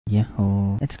Yeah,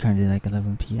 oh, it's currently like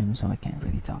 11 p.m. so I can't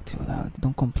really talk too loud.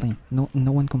 Don't complain. No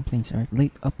one complains, alright?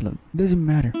 Late upload. Doesn't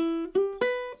matter.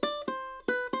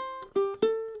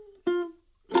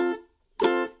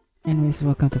 Anyways,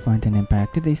 welcome to FONTAINE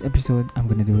IMPACT. Today's episode, I'm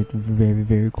gonna do it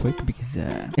very quick because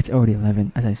it's already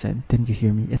 11, as I said. Didn't you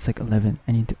hear me? It's like 11.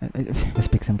 I need to let's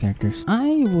pick some characters.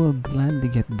 I will gladly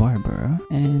get Barbara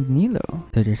and Nilou.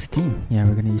 So there's a team. Yeah,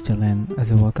 we're gonna use Yelan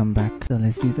as a welcome back. So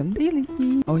let's do some daily.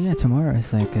 Oh yeah, tomorrow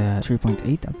is like a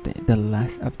 3.8 update. The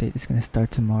last update is gonna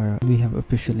start tomorrow. We have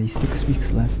officially 6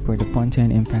 weeks left for the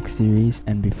FONTAINE IMPACT series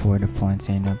and before the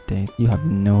FONTAINE update. You have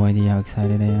no idea how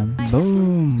excited I am.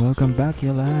 Boom! Welcome back,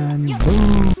 Yelan.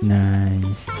 Boom!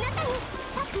 Nice.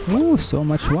 Oh, so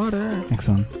much water. Next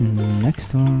one.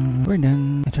 Next one. We're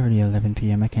done. It's already 11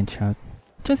 p.m. I can't shout.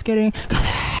 Just kidding.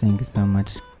 Thank you so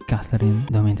much, Catherine.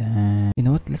 You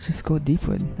know what? Let's just go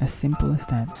deepwood. As simple as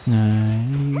that.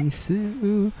 Nice.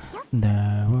 Ooh,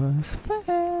 that was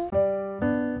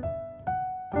fun.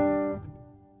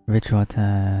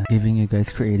 Rituata giving you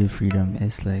guys creative freedom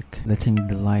is like letting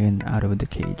the lion out of the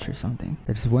cage or something.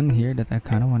 There's one here that I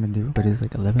kind of want to do, but it's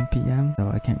like 11 p.m. so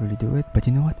I can't really do it. But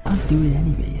you know what? I'll do it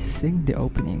anyways. Sing the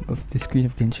opening of the screen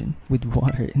of Genshin with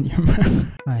water in your mouth.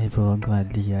 I will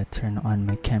gladly turn on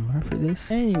my camera for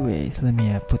this. Anyways, let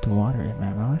me put water in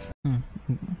my mouth.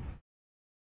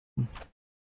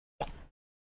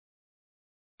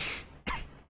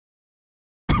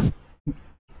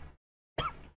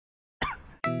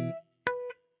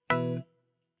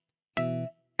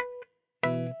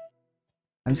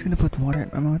 I'm just gonna put water in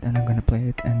my mouth and I'm gonna play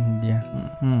it and yeah.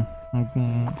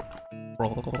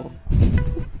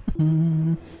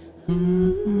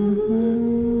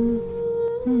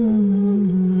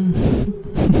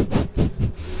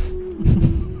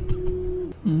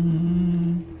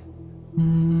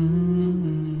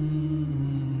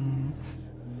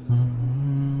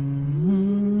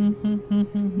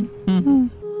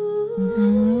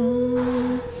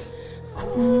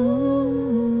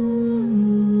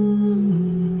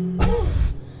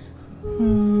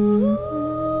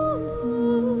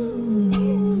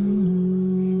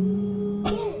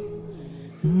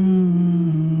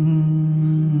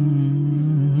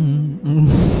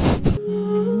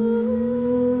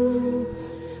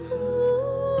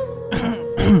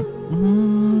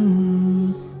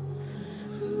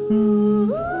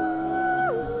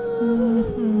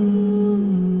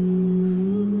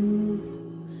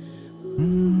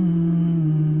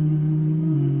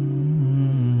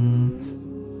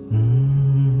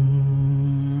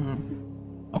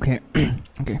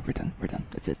 Okay, we're done.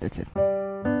 That's it.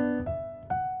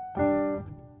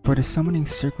 For the summoning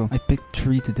circle, I picked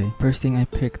 3 today. First thing I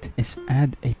picked is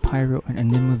add a pyro and a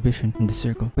Nilou vision in the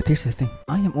circle. But here's the thing,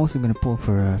 I am also gonna pull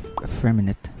for a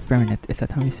Feminate. Is that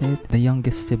how you say it? The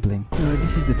youngest sibling. So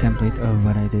this is the template of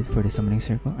what I did for the summoning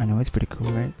circle. I know it's pretty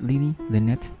cool, right? Lini,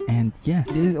 Lynette, and yeah,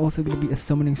 this is also gonna be a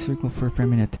summoning circle for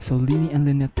Feminate. So Lini and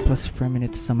Lynette plus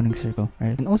Feminate summoning circle,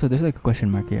 right? And also there's like a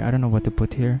question mark here. I don't know what to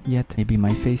put here yet. Maybe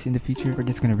my face in the future. We're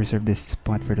just gonna reserve this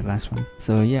spot for the last one.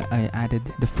 So yeah, I added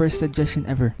the first suggestion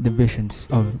ever, the visions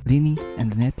of Lini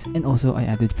and Lynette, and also I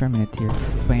added Feminate here.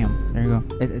 Bam, there you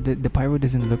go. The pyro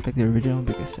doesn't look like the original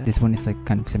because this one is like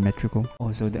kind of symmetrical.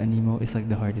 Also the anemo is like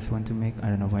the hardest one to make. I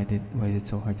don't know why is it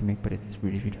so hard to make, but it's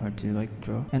really hard to like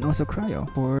draw. And also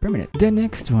cryo for Feminate. The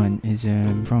next one is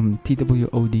from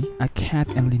TWOD, a cat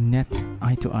and Lynette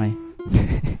eye to eye.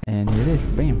 And here it is.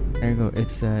 Bam, there you go.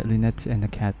 It's Lynette and a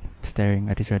cat staring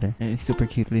at each other, and it's super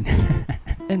cute.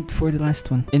 And for the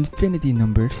last one, Infinity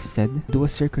Numbers said do a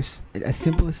circus. As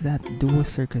simple as that, do a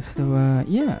circus. So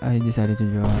yeah, I decided to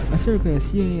draw a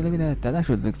circus. Yay, look at that. That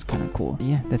actually looks kind of cool.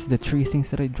 Yeah, that's the 3 things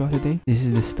that I draw today. This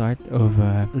is the start of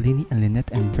Lini and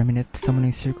Lynette and Feminate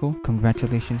summoning circle.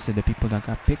 Congratulations to the people that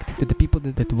got picked. To the people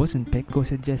that wasn't picked, go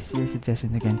suggest your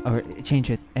suggestions again or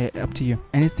change it. Up to you.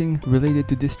 Anything related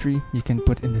to this tree you can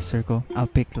put in the circle. I'll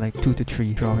pick like 2 to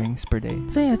 3 drawings per day.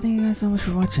 So yeah, thank you guys so much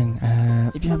for watching.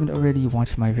 If you haven't already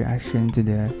watched my reaction to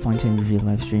the FONTAINE review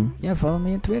live stream, yeah, follow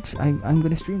me on Twitch. I'm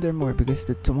gonna stream there more because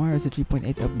tomorrow is a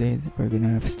 3.8 update. We're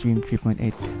gonna stream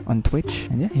 3.8 on Twitch.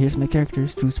 And yeah, here's my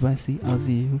characters. Choose wisely. I'll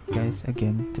see you guys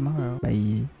again tomorrow.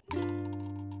 Bye.